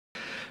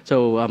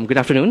Good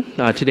afternoon.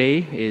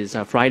 Today is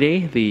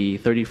Friday, the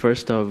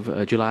 31st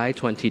of July,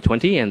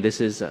 2020, and this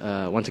is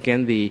once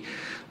again the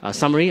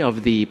summary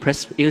of the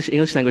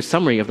English language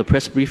summary of the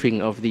press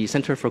briefing of the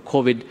Center for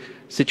COVID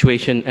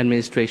Situation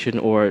Administration,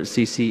 or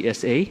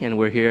CCSA, and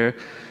we're here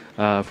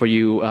for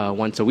you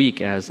once a week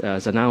as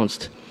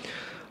announced.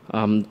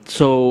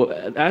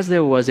 As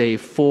there was a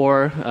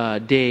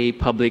 4-day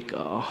public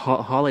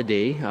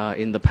holiday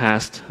in the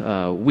past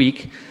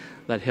week,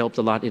 that helped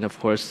a lot in, of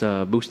course,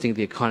 boosting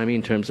the economy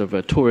in terms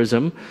of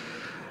tourism.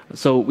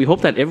 So we hope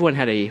that everyone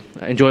had a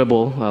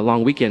enjoyable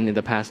long weekend in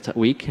the past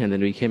week, and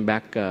then we came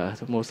back,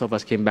 most of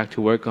us came back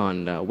to work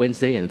on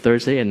Wednesday and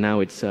Thursday, and now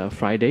it's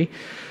Friday.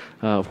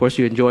 Of course,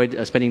 you enjoyed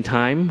spending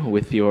time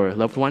with your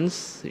loved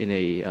ones in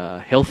a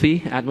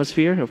healthy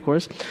atmosphere, of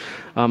course.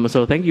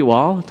 So thank you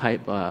all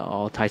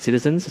Thai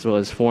citizens, as well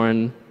as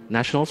foreign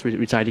nationals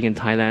residing in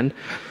Thailand,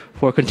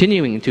 for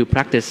continuing to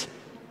practice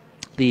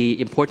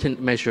the important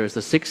measures,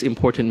 the 6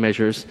 important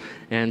measures,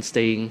 and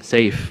staying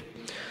safe.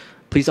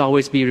 Please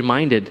always be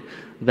reminded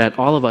that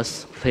all of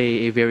us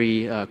play a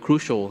very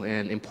crucial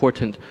and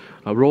important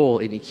role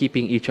in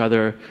keeping each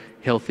other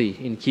healthy,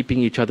 in keeping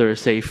each other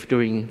safe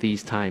during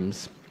these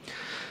times.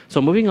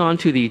 So moving on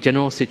to the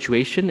general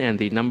situation and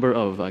the number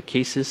of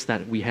cases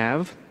that we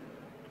have.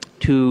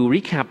 To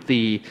recap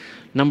the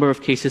number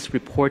of cases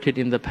reported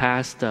in the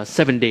past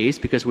 7 days,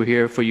 because we're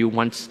here for you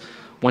once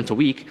a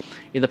week.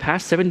 In the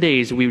past 7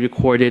 days, we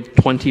recorded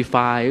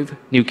 25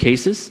 new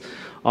cases,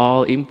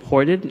 all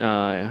imported,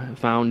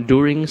 found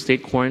during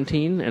state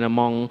quarantine, and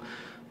among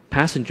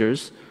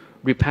passengers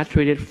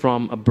repatriated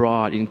from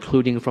abroad,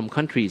 including from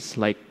countries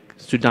like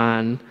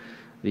Sudan,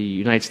 the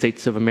United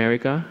States of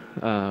America,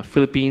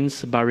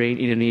 Philippines, Bahrain,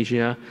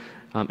 Indonesia,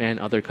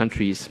 and other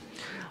countries.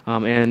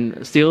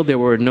 And still, there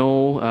were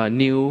no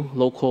new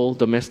local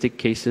domestic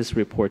cases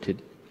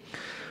reported.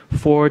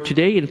 For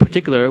today in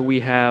particular, we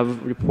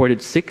have reported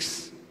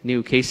 6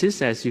 new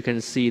cases, as you can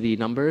see the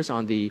numbers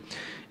on the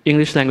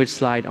English language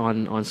slide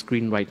on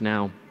screen right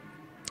now.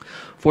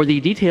 For the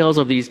details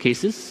of these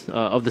cases,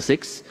 of the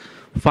 6,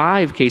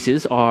 5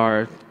 cases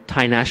are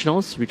Thai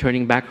nationals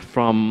returning back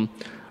from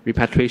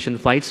repatriation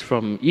flights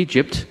from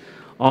Egypt,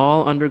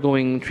 all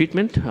undergoing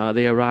treatment.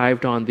 They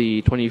arrived on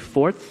the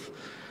 24th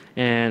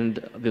and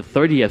the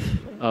 30th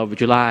of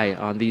July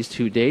on these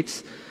 2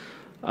 dates.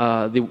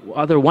 The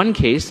other 1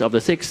 case of the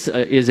 6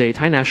 is a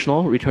Thai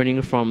national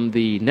returning from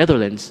the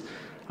Netherlands,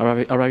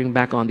 arriving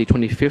back on the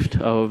 25th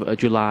of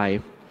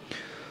July.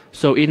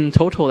 So in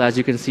total, as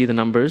you can see the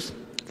numbers,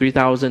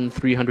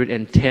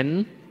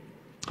 3,310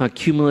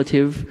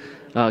 cumulative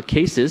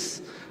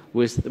cases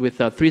with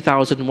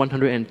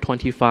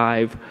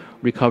 3,125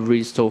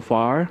 recoveries so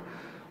far,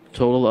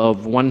 total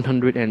of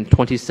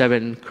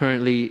 127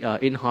 currently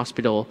in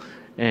hospital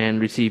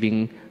and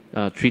receiving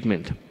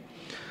treatment.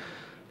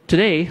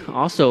 Today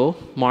also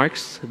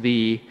marks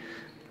the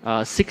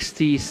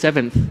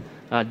 67th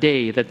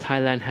day that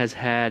Thailand has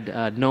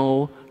had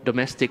no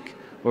domestic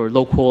or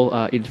local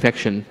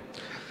infection.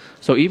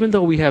 So even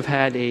though we have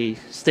had a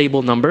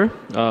stable number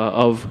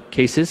of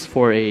cases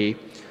for an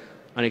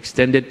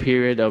extended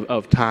period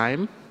of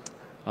time,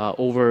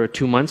 over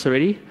 2 months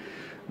already,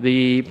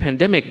 the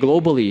pandemic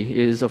globally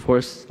is, of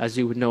course, as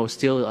you would know,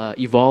 still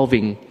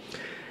evolving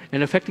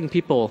and affecting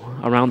people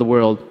around the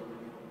world.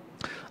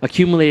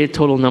 Accumulated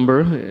total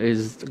number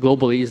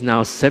globally is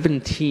now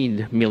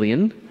 17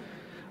 million,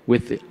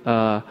 with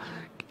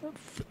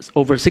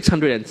over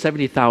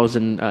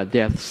 670,000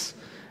 deaths.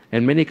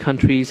 And many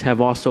countries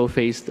have also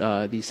faced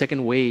the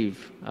second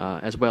wave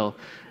as well,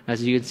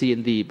 as you can see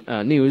in the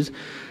news.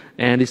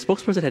 And the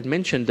spokesperson had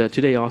mentioned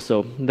today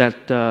also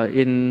that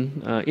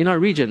in our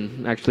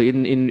region, actually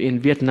in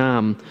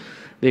Vietnam,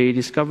 they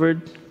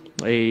discovered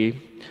a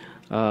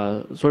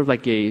sort of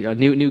like a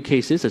new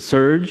cases, a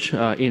surge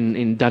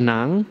in Da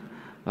Nang,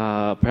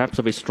 perhaps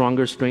of a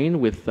stronger strain,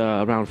 with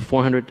around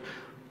 400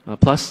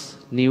 plus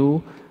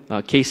new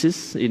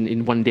cases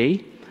in 1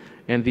 day.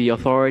 And the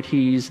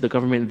authorities, the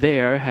government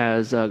there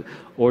has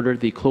ordered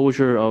the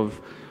closure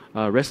of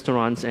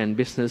restaurants and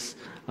business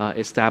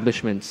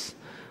establishments.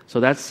 So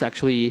that's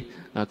actually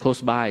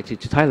close by to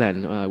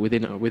Thailand,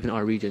 within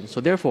our region.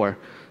 So therefore,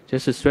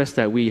 just to stress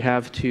that we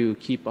have to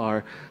keep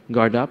our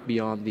guard up, be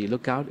on the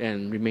lookout,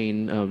 and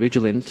remain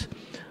vigilant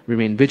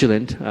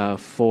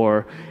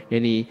for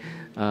any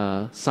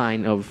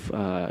sign of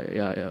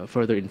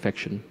further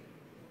infection.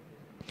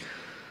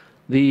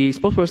 The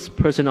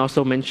spokesperson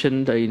also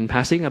mentioned in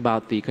passing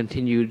about the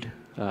continued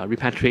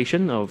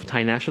repatriation of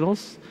Thai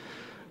nationals.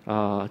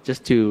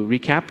 Just to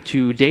recap,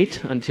 to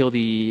date, until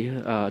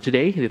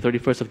today, the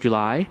 31st of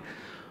July,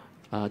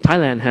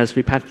 Thailand has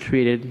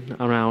repatriated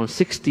around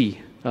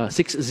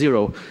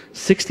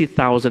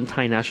 60,000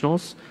 Thai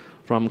nationals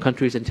from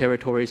countries and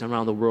territories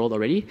around the world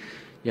already.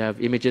 You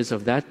have images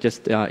of that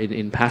just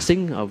in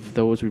passing of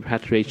those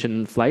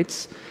repatriation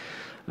flights.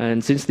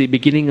 And since the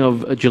beginning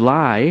of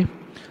July,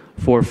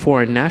 for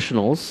foreign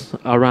nationals,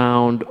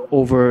 around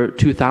over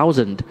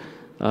 2,000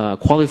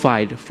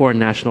 qualified foreign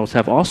nationals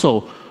have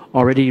also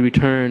already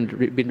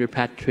been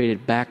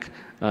repatriated back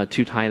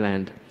to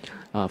Thailand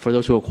for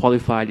those who are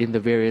qualified in the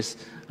various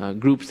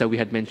groups that we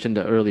had mentioned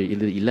earlier, in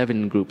the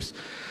 11 groups.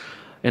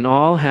 And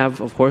all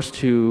have, of course,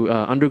 to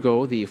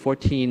undergo the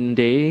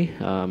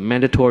 14-day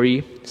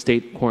mandatory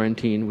state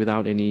quarantine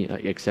without any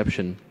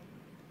exception.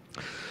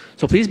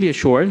 So please be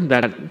assured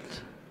that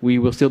we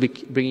will still be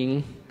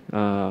bringing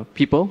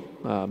people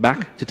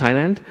back to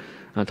Thailand,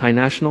 Thai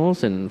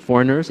nationals and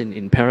foreigners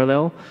in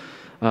parallel,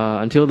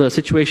 until the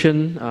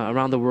situation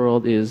around the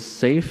world is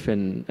safe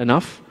and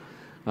enough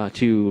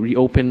to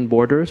reopen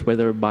borders,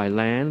 whether by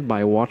land,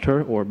 by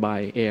water, or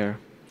by air.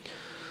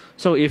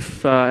 So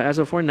if, as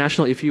a foreign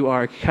national, if you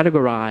are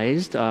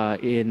categorized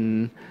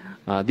in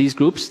these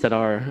groups that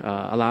are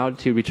allowed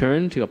to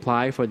return to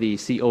apply for the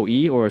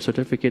COE or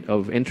Certificate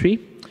of Entry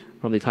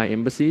from the Thai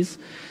embassies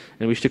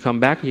and wish to come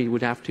back, you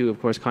would have to,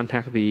 of course,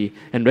 contact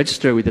and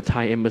register with the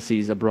Thai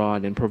embassies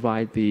abroad and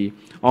provide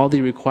all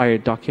the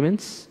required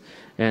documents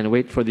and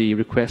wait for the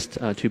request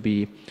to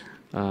be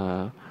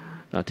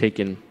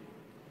taken.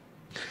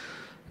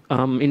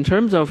 In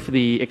terms of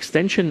the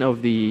extension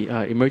of the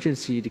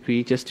emergency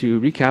decree, just to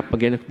recap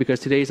again, because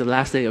today is the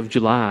last day of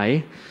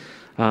July,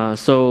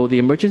 so the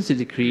emergency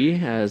decree,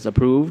 as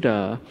approved,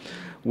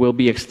 will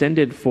be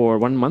extended for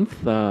 1 month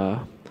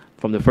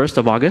from the 1st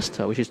of August,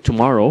 which is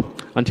tomorrow,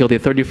 until the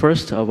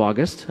 31st of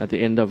August, at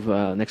the end of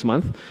next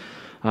month,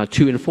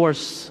 to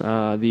enforce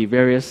the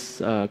various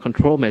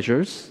control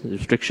measures, the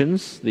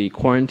restrictions, the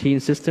quarantine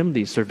system,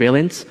 the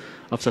surveillance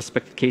of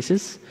suspected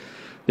cases.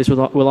 This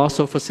will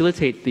also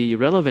facilitate the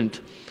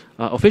relevant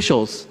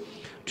officials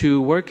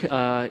to work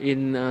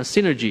in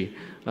synergy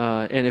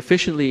and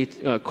efficiently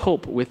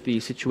cope with the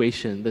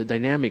situation, the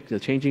dynamic, the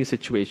changing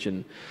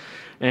situation.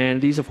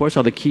 And these, of course,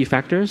 are the key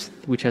factors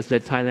which has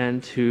led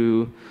Thailand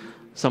to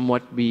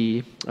somewhat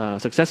be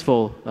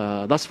successful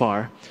thus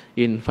far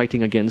in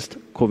fighting against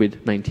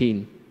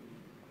COVID-19.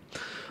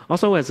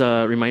 Also, as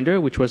a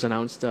reminder, which was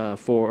announced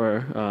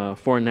for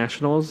foreign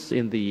nationals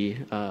in the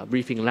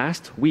briefing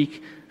last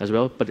week as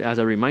well, but as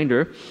a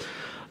reminder,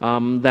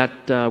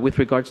 that with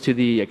regards to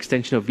the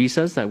extension of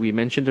visas that we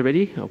mentioned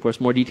already, of course,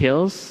 more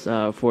details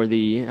for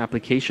the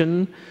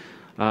application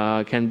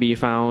can be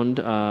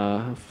found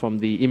from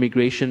the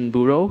Immigration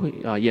Bureau.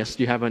 Yes,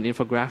 you have an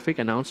infographic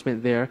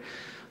announcement there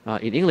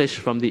in English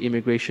from the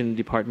Immigration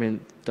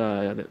Department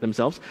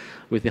themselves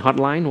with the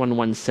hotline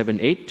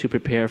 1178 to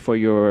prepare for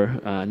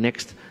your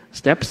next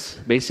steps.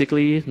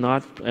 Basically,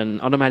 not an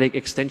automatic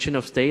extension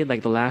of stay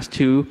like the last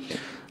two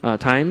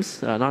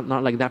times,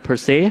 not like that per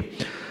se,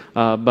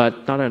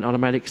 but not an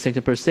automatic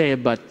extension per se,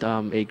 but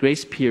a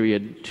grace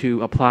period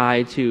to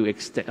apply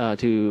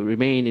to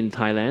remain in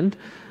Thailand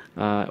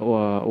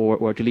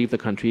or to leave the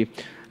country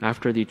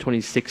after the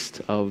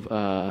 26th of,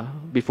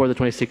 before the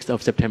 26th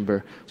of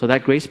September. So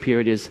that grace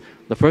period is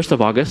the 1st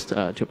of August,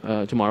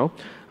 tomorrow,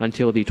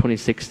 until the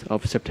 26th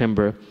of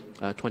September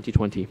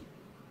 2020.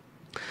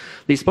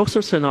 The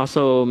spokesperson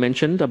also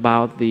mentioned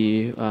about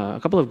a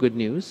couple of good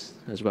news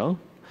as well.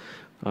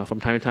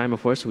 From time to time,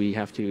 of course, we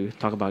have to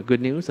talk about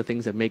good news, the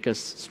things that make us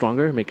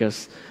stronger, make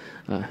us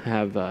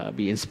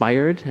be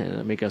inspired,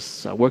 make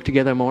us work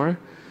together more,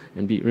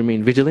 and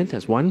remain vigilant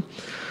as one.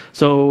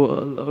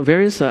 So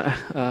various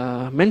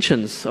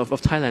mentions of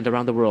Thailand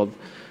around the world.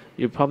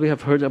 You probably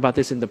have heard about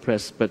this in the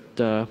press, but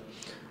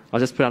I'll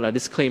just put out a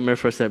disclaimer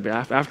first.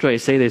 After I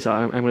say this,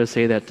 I'm going to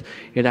say that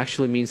it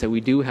actually means that we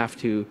do have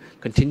to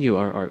continue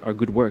our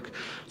good work.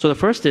 So the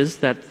first is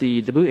that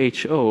the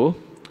WHO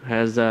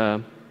has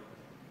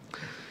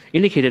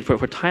indicated for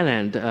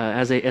Thailand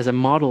as a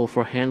model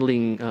for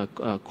handling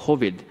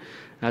COVID,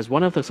 as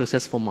one of the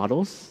successful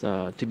models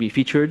to be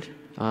featured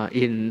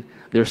in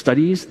their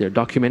studies, their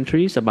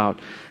documentaries about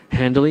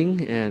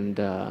handling and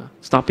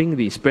stopping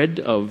the spread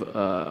of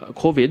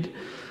COVID.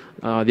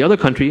 The other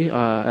country,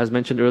 as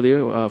mentioned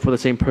earlier, for the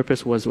same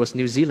purpose was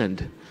New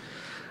Zealand.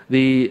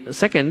 The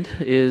second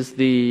is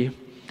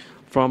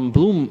from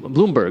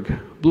Bloomberg.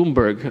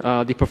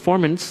 The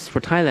performance for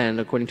Thailand,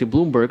 according to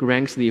Bloomberg,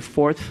 ranks the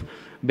 4th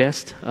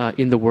best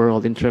in the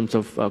world in terms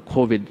of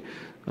COVID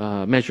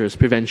measures,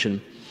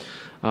 prevention.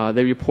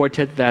 They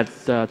reported that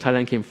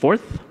Thailand came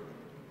 4th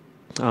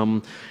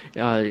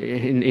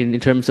in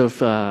terms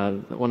of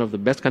one of the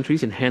best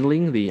countries in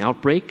handling the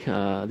outbreak.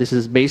 This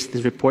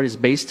report is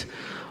based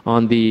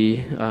on the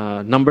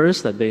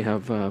numbers that they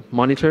have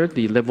monitored,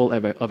 the level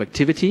of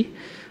activity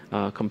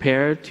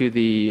compared to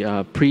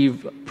the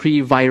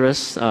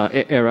pre-virus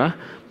era,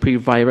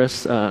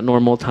 pre-virus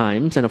normal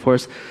times, and of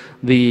course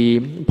the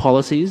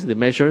policies, the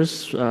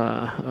measures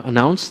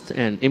announced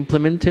and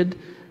implemented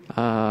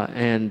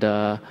and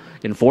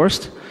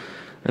enforced,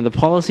 and the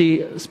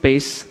policy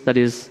space that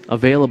is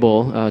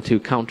available to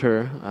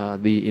counter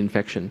the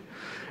infection.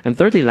 And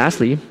thirdly,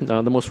 lastly,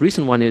 the most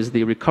recent one is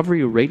the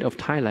recovery rate of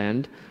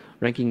Thailand,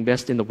 ranking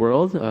best in the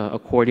world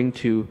according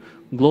to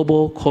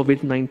Global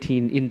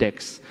COVID-19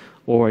 Index,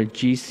 or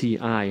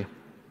GCI.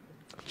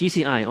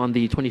 GCI on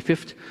the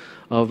 25th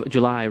of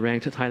July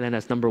ranked Thailand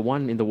as number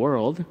 1 in the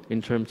world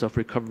in terms of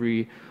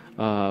recovery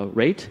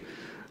rate,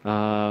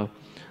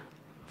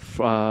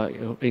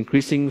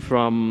 increasing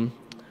from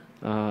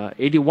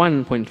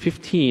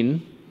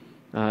 81.15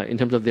 in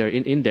terms of their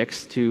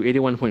index to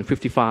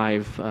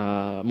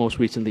 81.55 most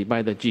recently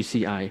by the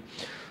GCI.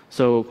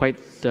 So quite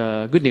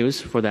good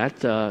news for that,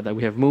 that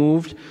we have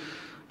moved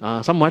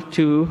somewhat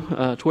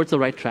towards the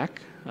right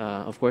track.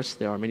 Of course,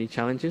 there are many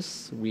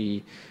challenges.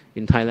 We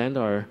in Thailand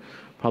are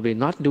probably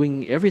not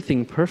doing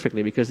everything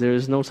perfectly because there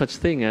is no such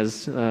thing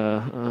as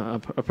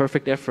a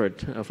perfect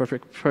effort, a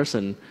perfect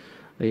person,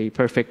 a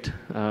perfect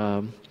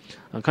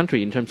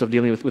country in terms of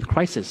dealing with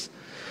crisis.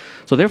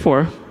 So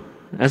therefore,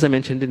 as I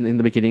mentioned in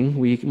the beginning,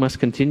 we must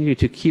continue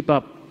to keep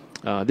up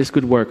this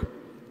good work,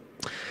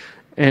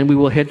 and we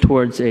will head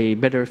towards a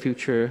better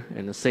future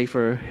and a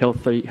safer,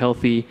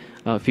 healthy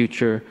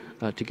future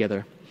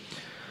together.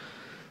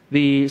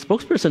 The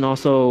spokesperson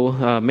also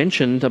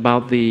mentioned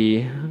about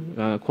the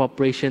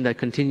cooperation that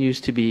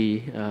continues to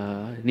be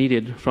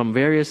needed from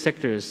various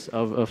sectors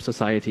of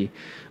society,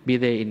 be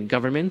they in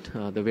government,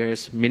 the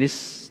various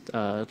ministries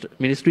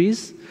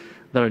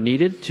that are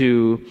needed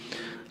to,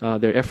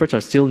 their efforts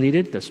are still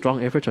needed, the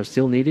strong efforts are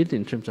still needed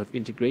in terms of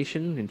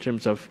integration, in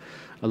terms of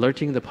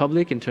alerting the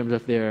public, in terms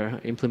of their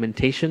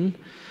implementation.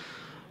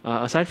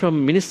 Aside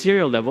from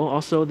ministerial level,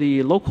 also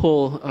the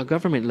local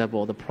government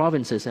level, the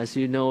provinces. As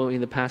you know,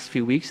 in the past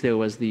few weeks, there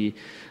was the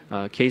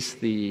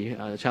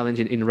challenge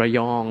in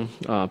Rayong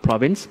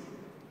province.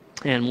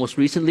 And most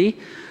recently,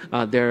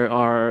 there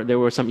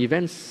were some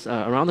events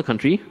around the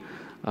country,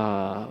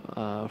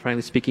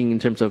 frankly speaking, in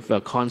terms of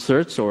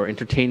concerts or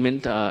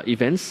entertainment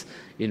events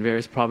in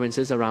various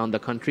provinces around the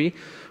country,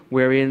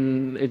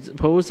 wherein it's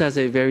posed as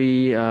a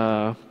very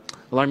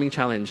alarming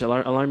challenge,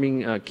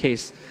 alarming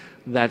case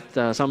that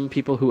some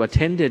people who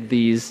attended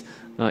these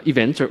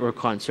events or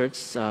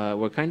concerts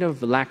were kind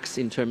of lax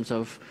in terms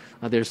of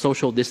their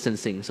social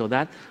distancing. So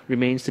that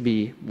remains to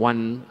be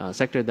one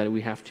sector that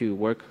we have to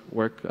work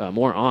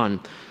more on.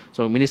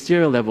 So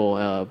ministerial level,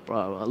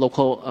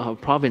 local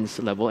province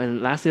level,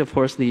 and lastly, of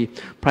course, the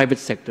private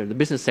sector, the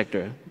business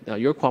sector.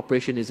 Your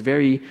cooperation is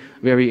very,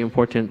 very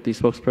important, the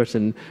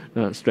spokesperson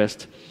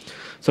stressed.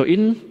 So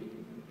in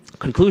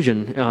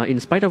conclusion, in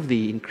spite of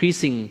the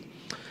increasing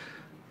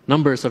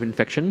numbers of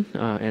infection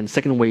and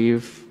second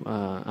wave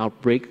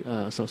outbreak,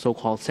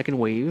 so-called second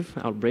wave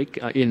outbreak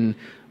in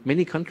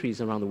many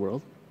countries around the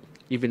world,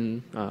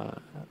 even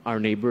our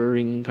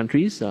neighboring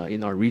countries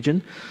in our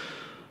region.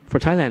 For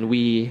Thailand,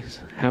 we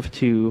have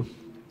to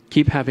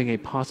keep having a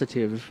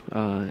positive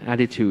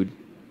attitude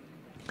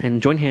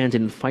and join hands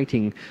in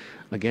fighting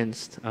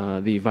against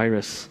the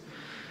virus.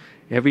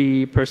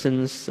 Every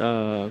person's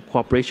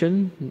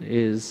cooperation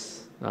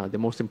is the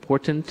most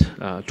important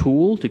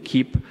tool to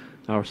keep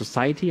our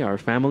society, our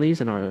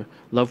families, and our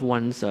loved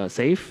ones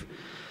safe.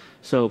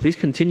 So please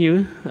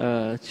continue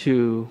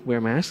to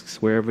wear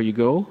masks wherever you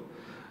go.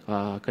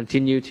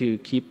 Continue to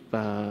keep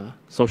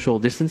social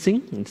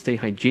distancing and stay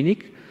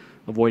hygienic,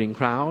 avoiding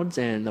crowds,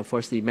 and of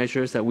course the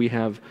measures that we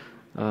have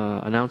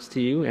announced to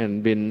you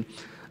and been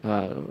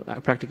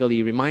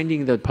practically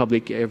reminding the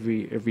public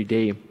every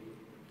day.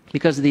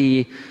 Because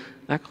the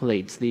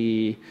accolades,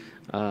 the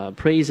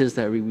praises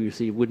that we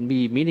receive would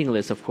be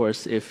meaningless, of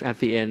course, if at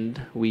the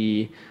end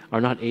we are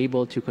not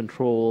able to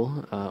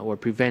control or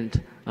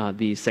prevent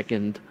the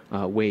second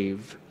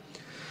wave.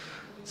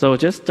 So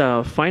just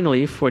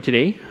finally for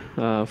today,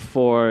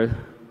 for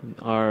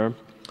our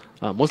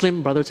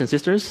Muslim brothers and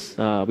sisters,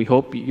 we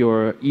hope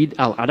your Eid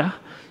al-Adha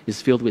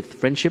is filled with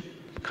friendship,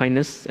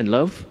 kindness, and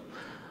love.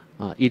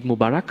 Eid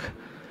Mubarak.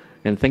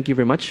 And thank you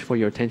very much for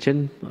your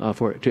attention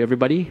to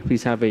everybody.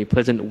 Please have a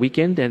pleasant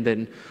weekend, and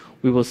then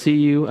we will see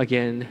you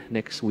again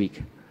next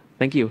week.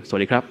 Thank you. สวั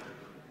สดีครับ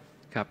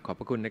ครับขอบพ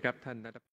ระคุณนะครับท่าน